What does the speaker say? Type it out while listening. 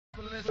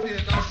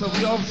So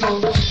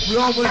we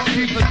always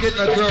keep forgetting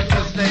a girl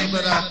first name,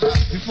 but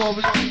before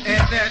we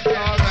add that,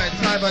 all right,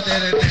 sorry about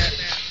that and that.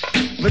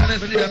 But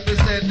let's see if this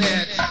and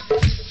that.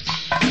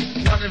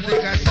 Wonder if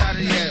they got shot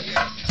of yet.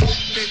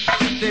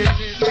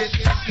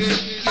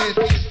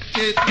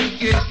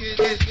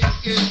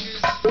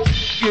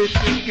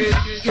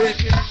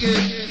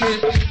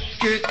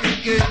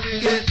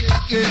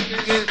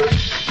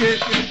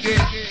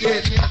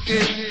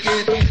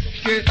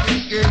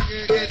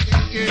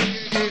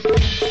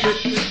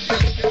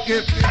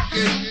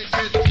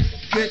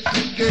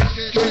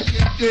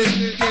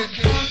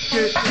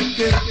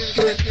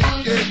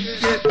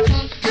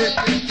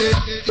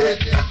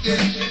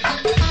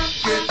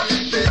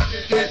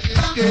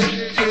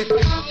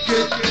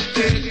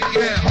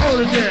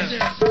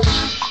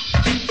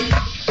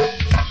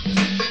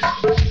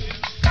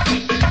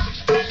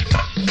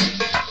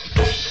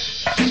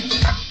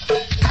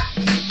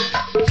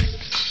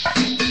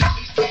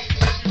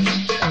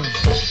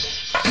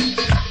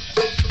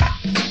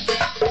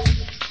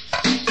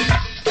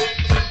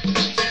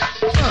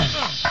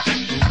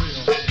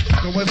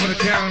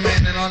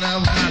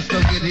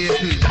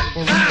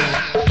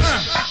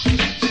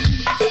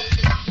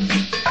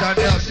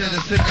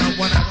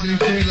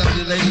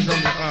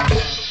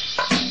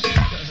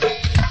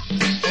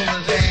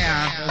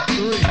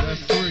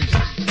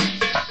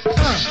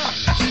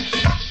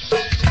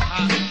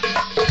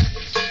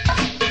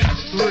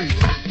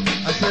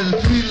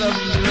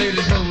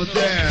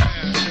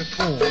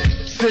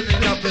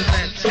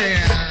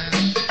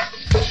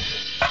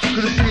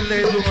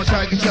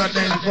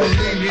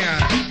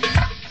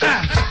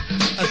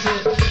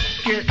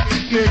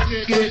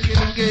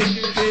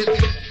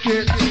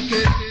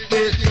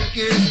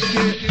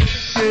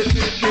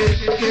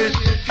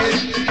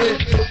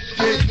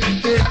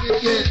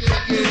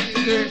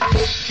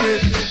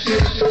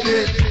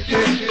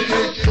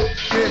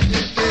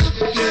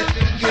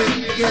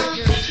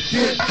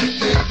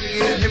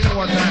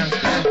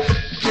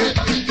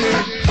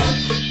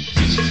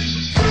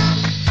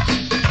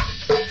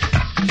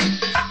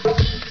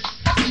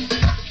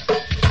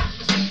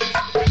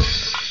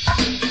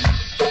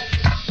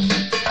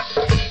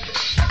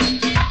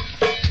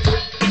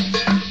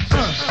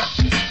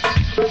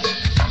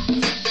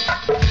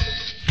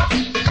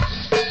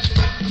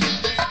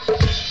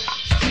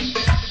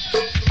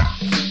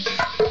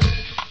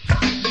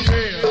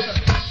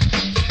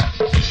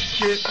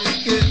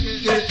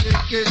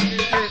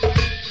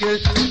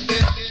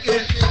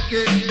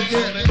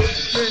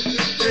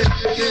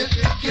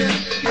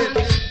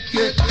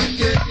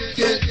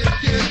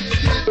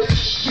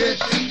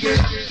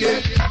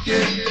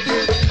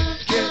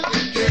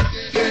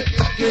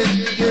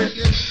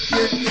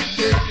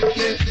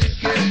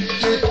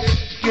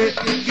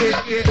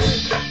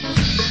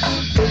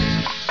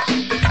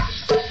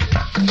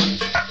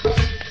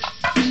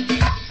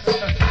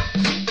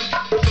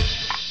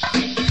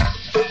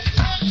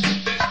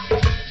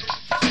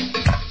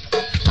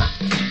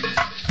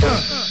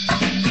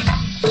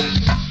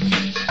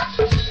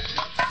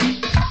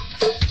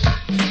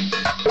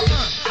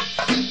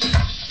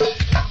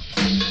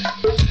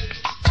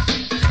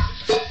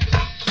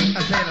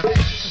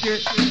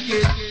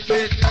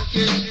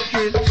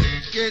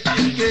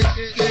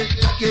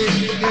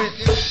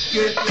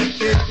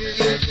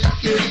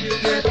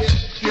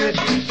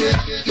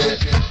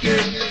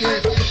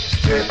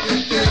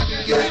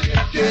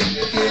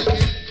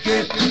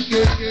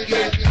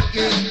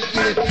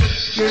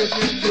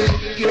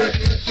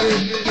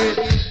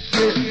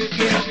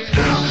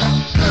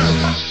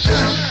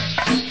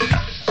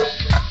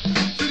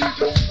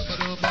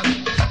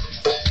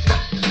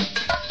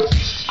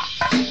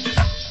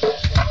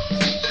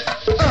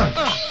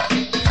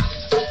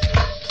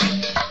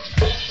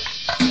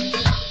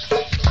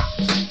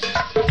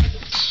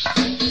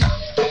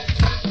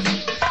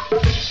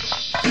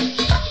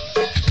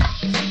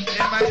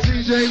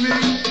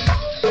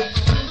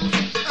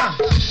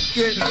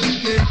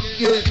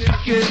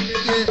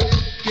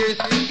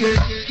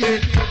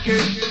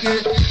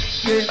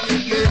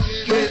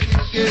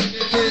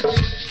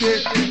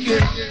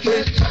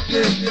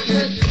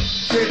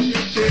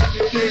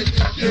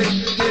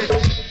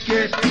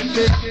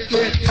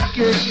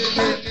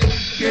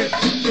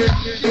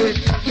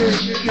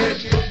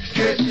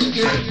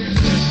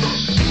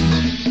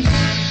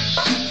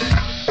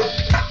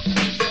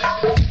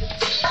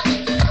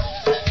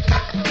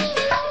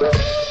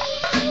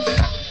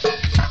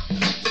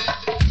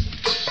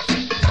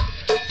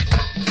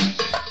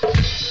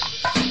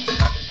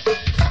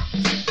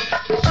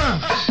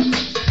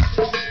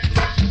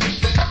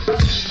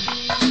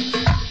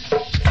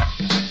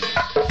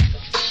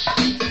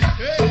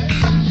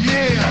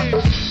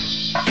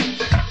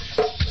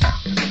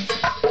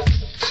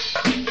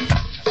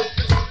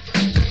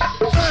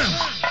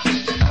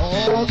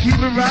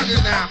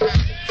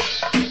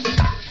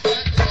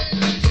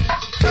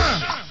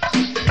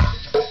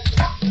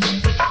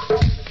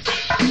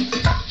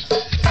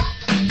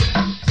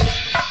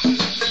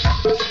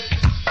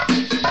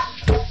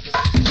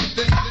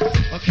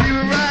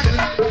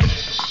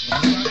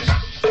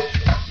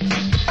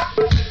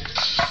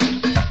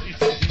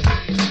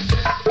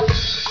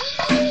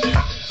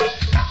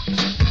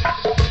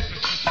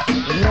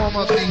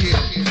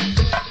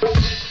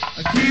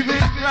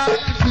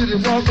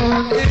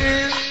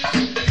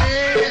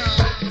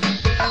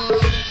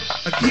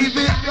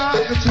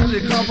 till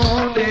they come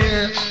on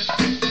in.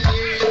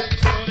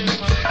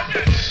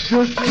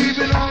 Just keep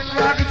it on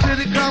rocking till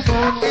they come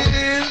on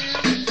in.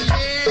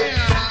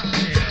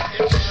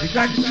 You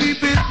got to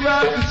keep it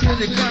rocking till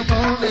they come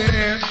on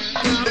in.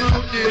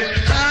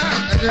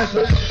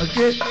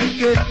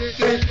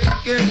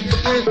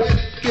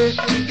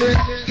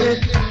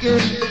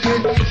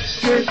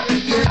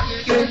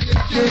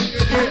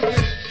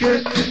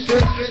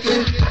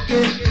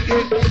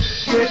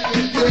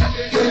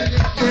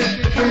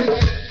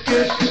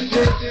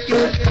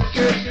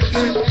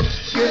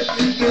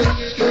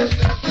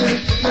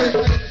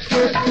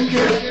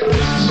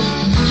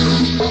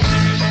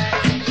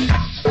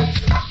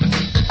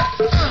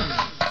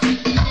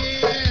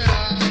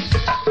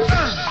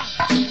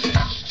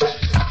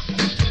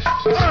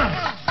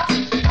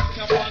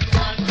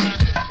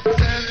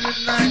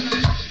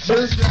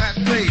 Just got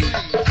paid.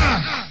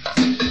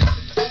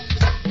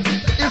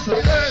 It's a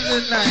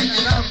Thursday night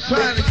and I'm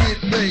trying to get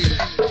paid.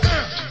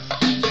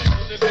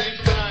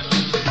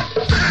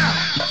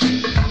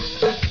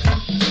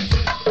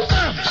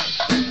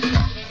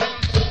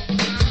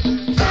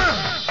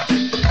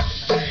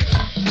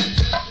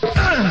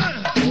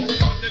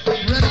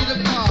 Ready to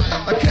party.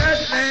 A cat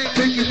named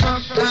Mickey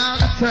from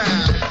out of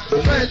town.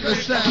 Spread the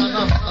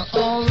sound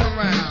all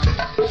around.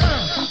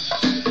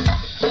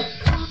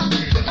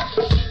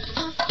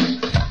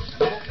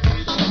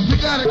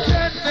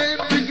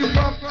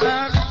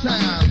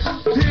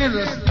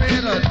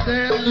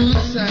 Damn new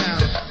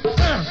sound.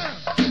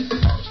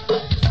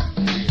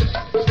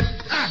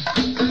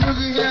 Look at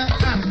here.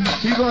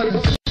 He gonna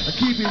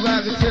keep it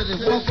rocking till they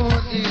walk on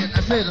in.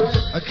 I said,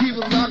 I keep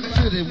it rocking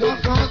till they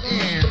walk on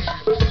in.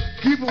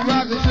 Keep it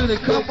rocking till they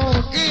come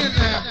on in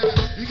now.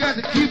 You got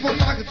to keep on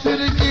rocking till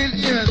they get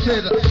in. I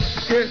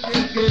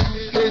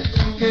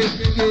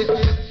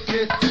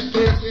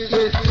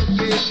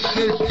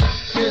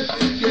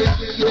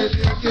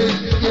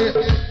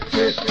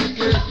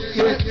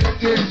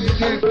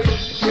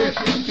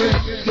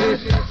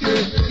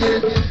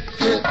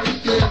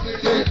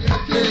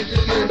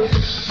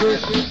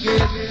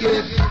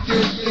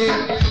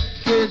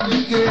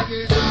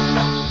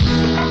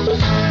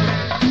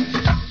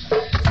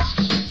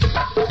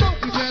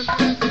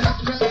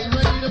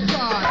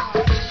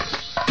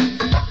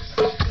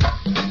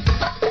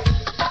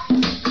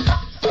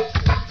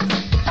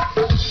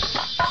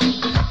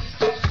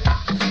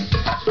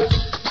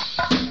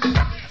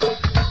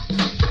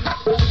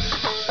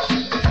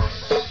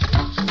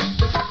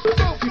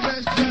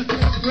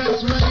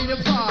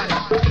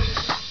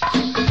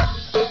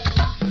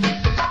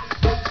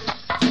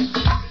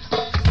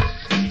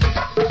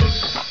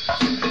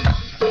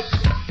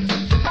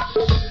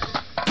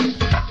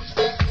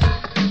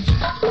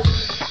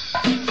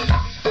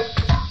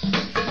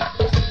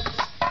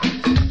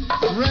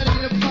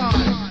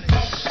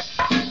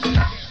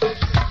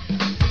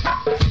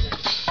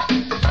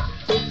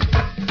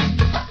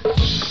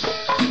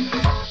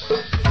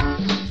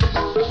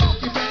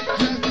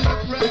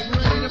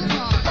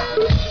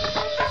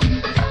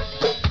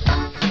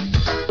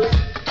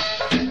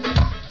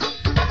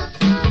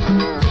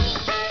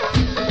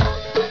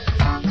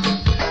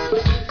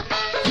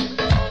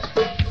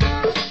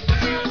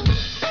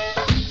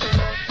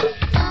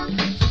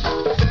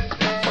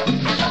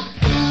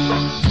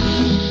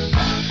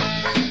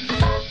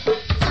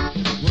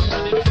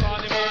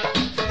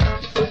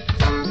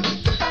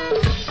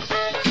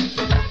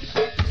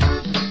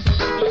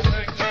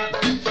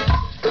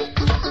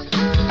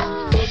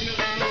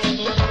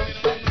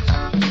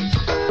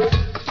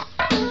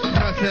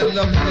said,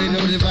 lovely lady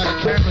over there by the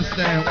camera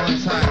stand one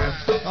time,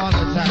 all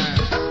the time.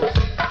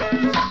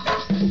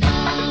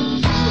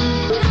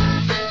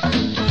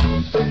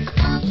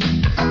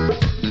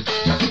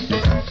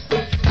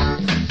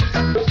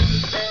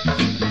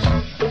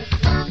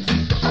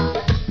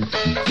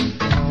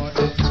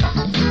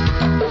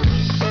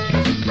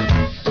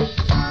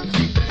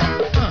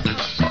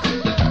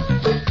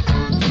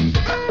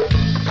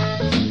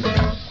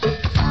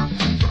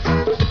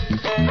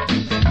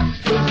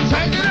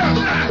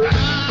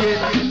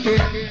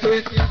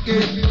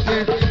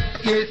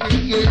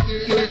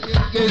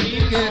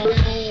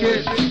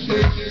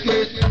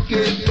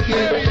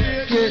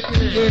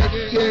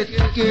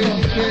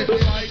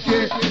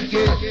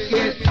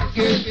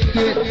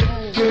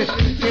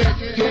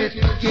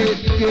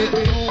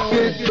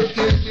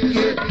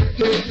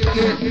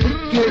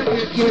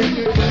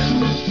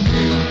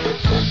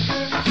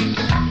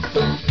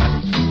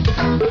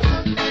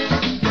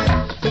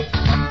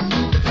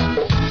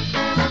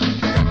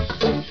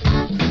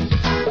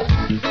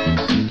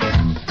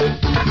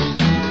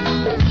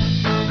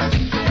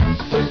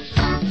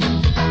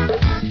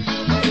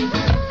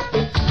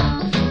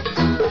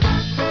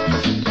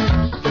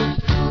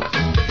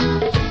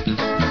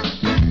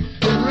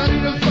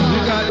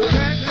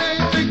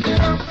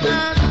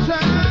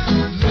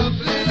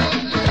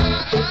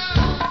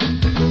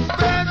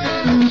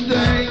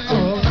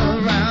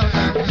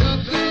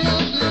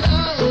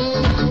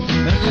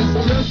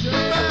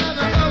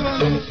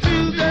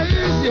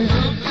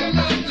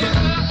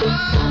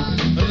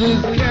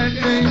 This can't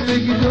be thing,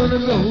 think you're gonna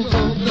go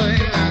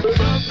thing.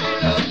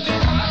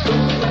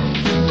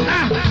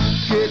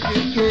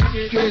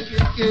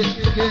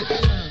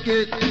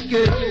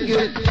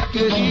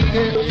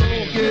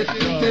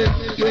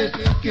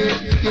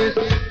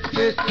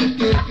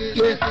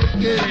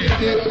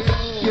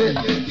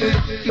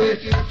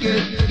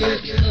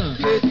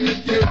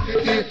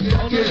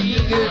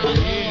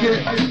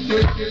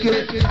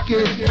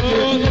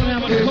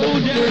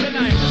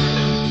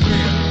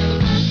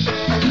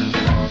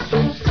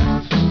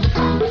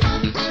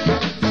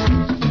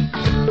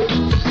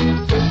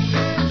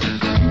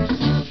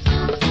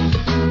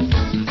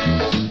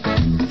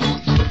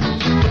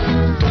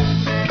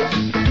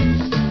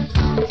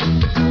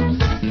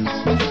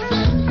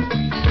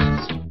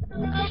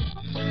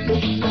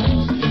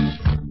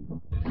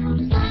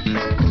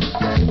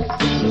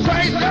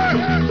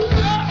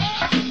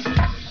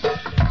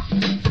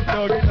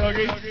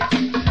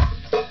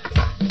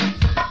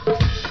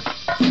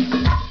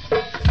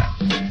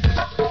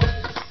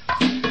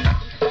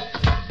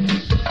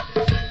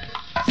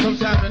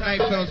 Sometime tonight,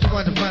 fellas, we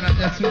want to find out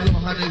that sweet little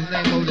honey's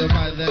name over there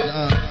by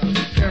that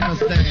camera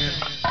stand.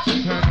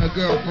 Her and her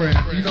girlfriend.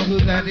 You know who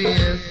that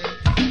is?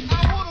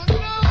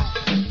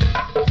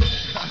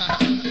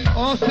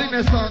 Oh, sing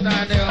that song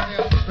down there.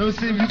 Let me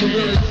see if you can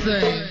really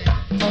sing.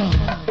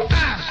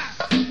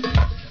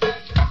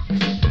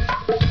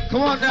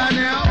 Come on down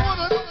there. I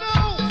wanna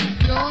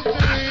know your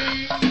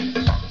name.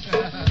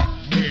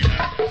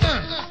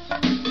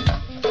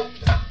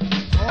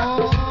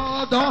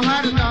 Oh, don't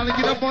hide it, darling.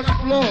 Get up on the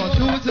floor.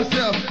 Do it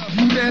yourself.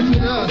 You dance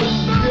with us.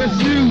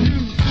 Yes, you.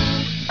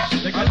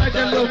 I like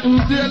that little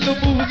move. Do that little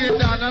move again,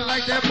 down. I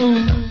like that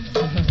move.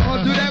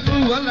 Oh, do that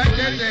move. I like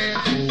that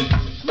dance.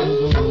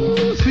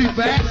 Ooh, see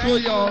backs for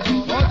y'all.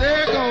 Oh, there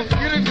you go.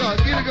 Get it go.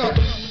 Get it go.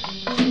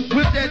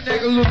 Whip that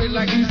nigga looking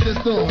like he's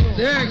just doing.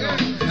 There you go.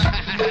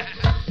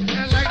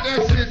 I like that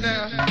shit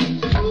now.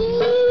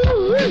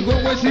 Ooh, go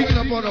when she get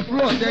up on the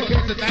floor. That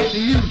case tonight to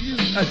you.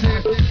 I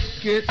said,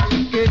 get.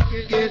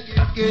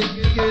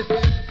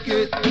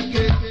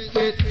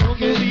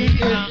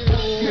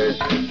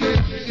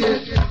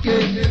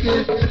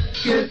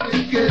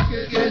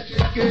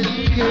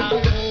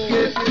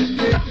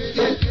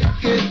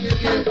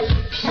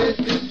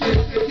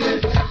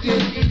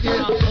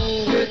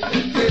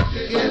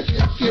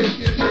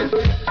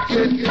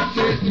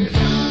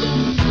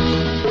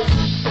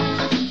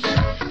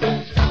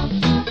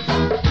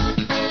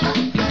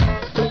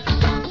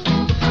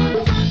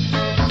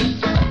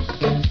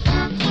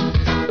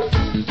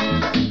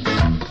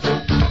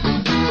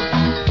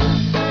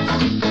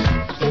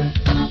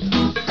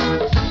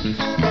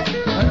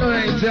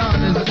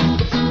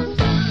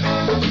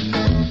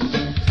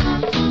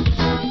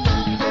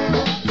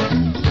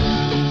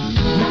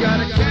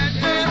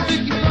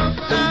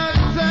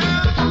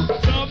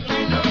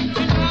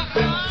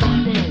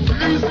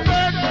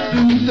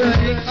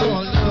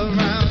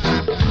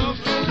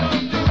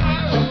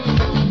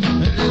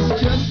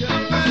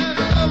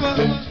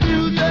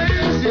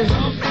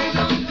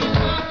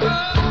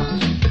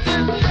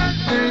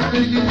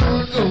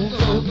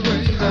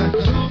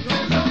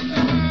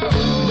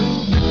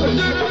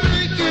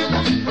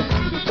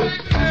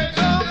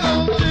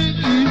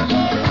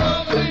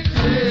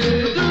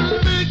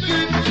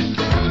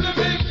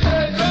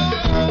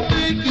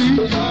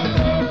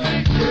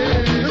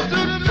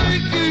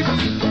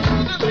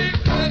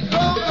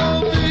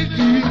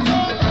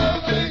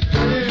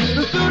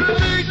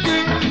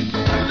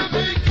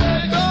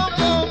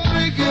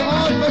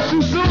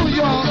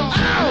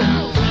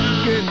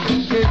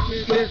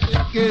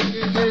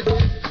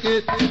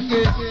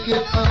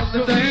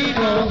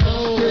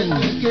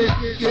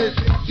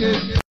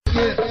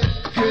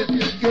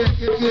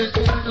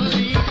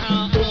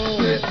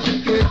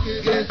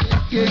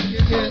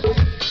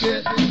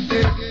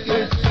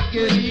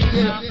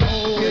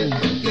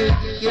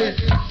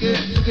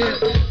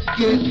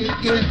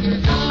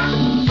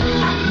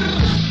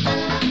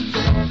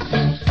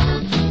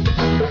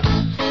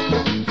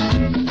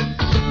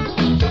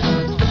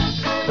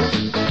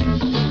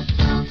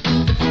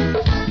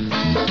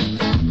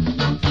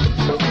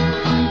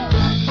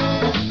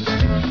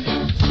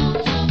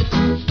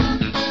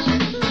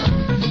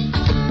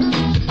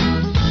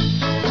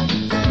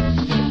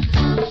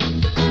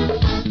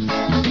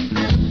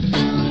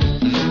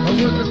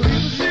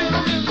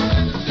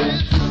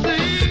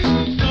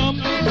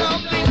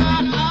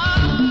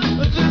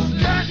 This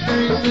guy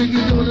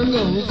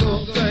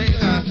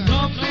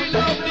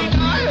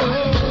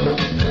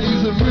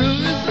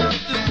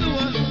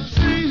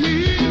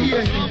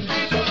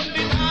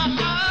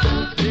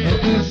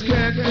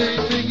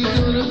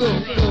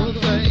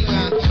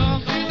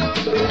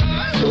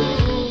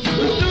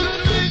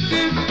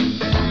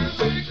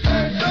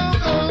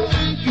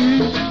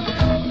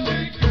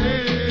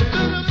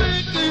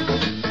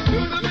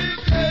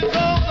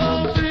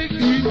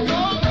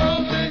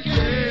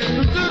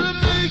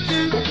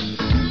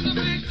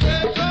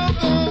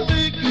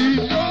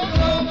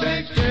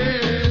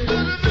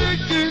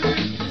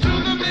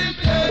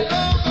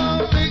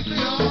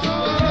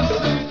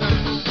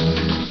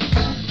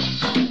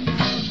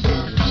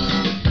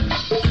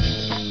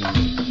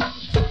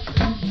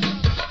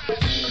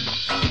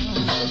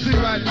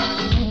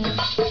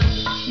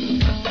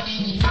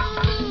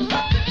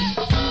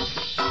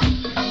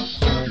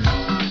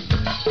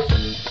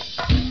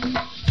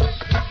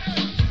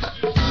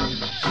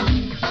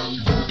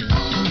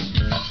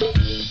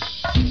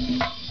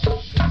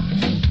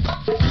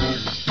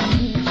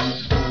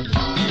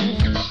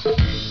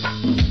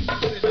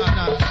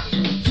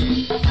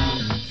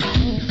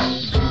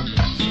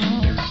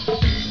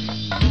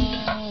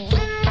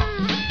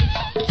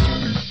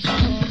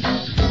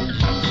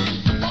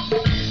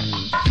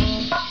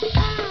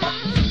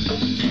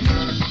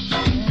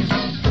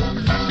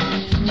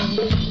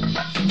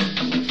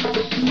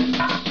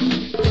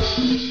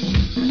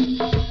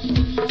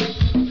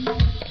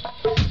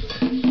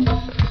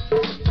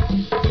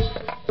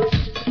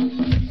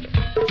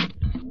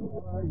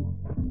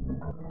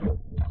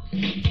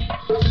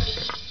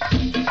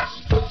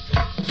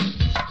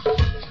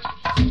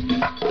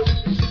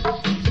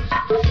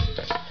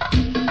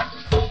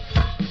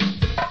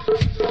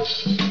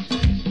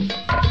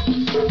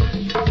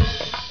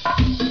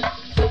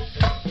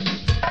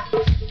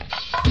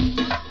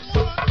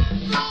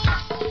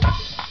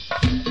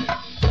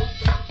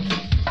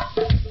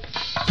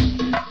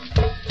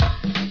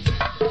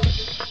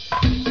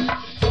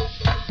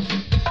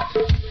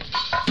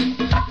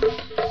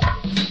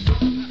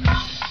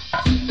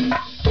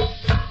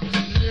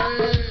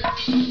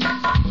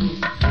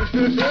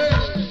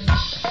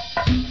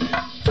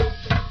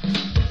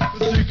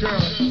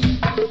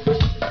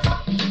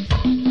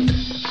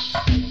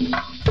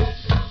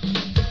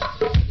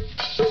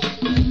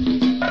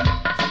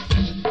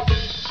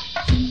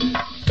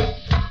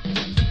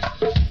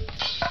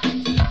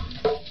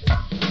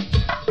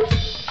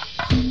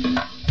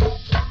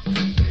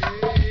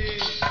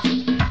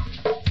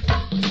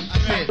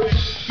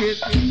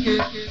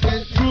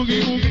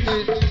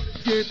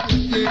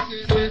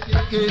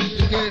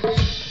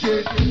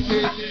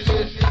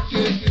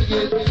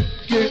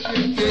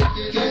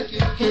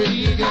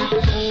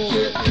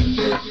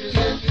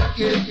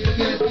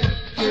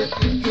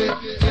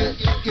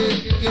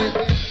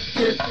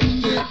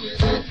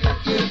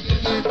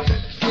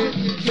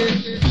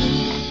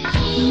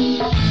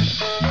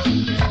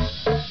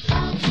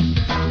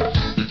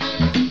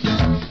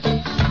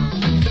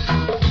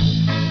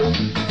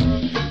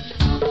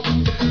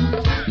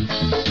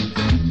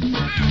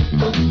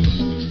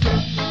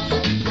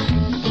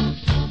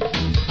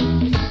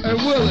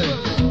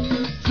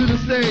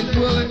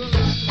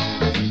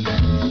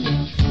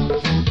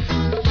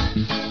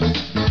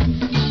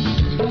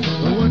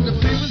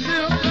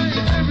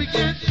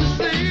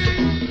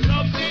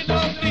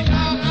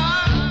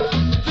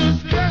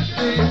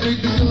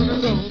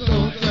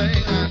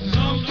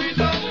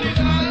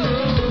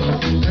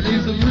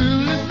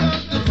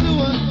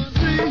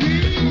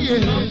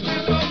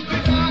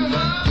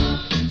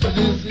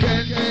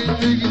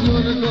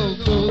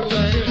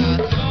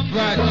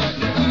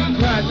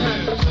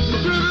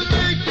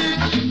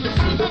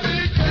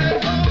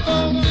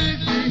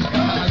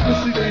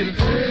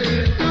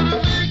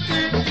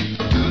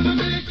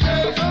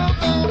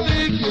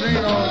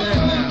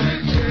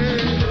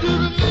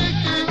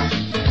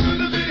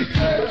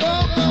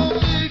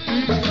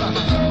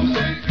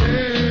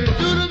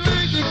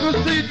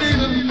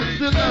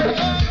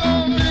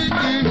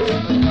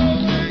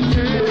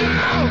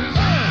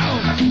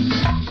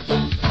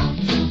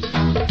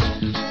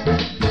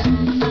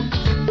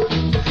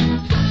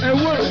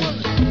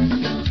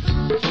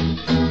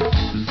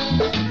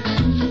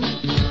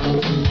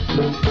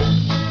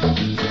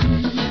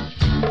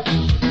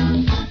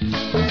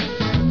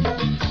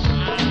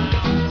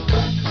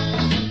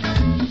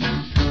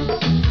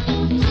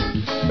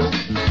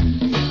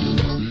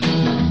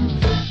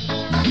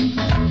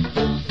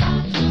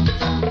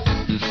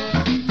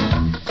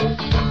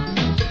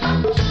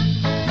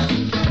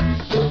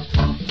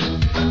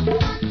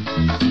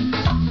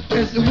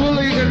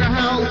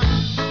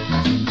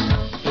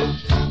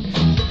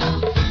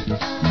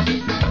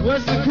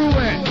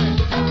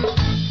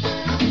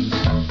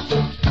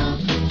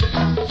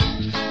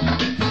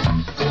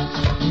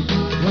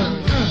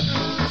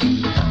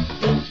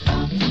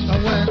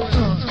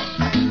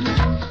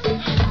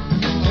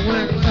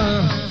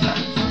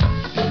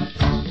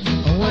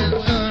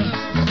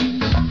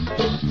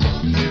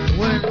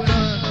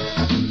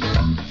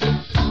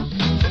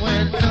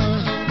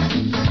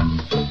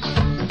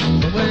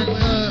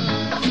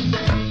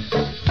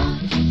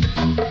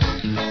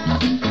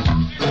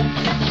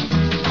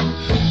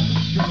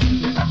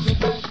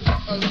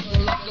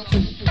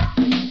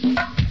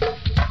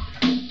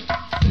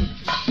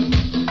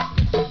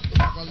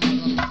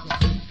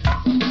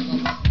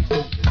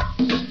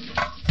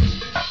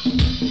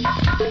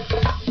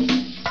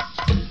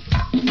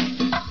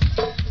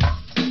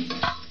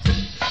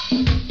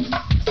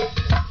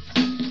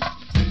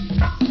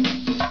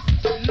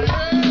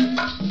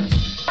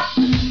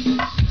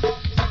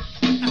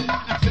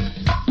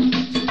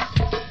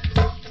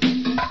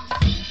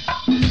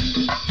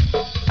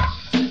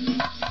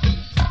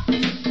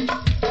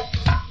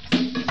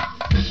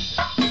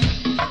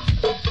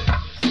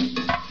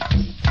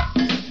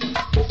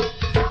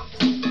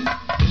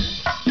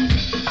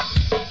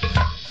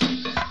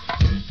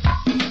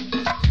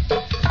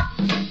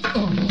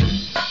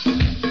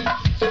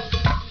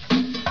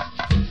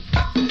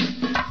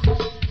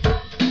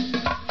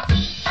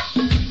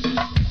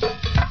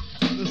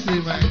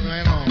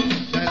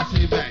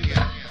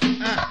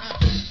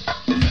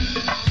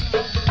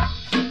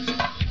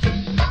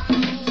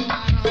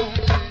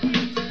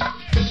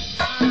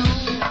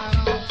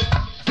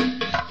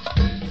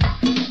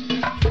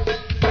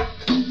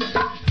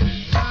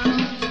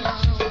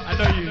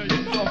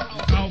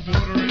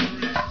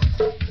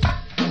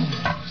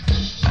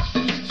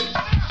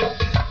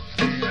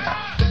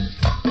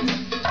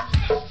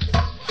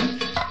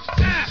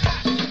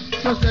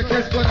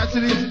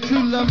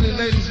lovely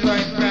ladies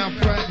right down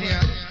front here.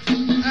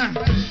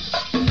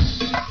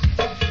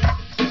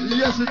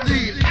 Yes,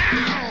 indeed.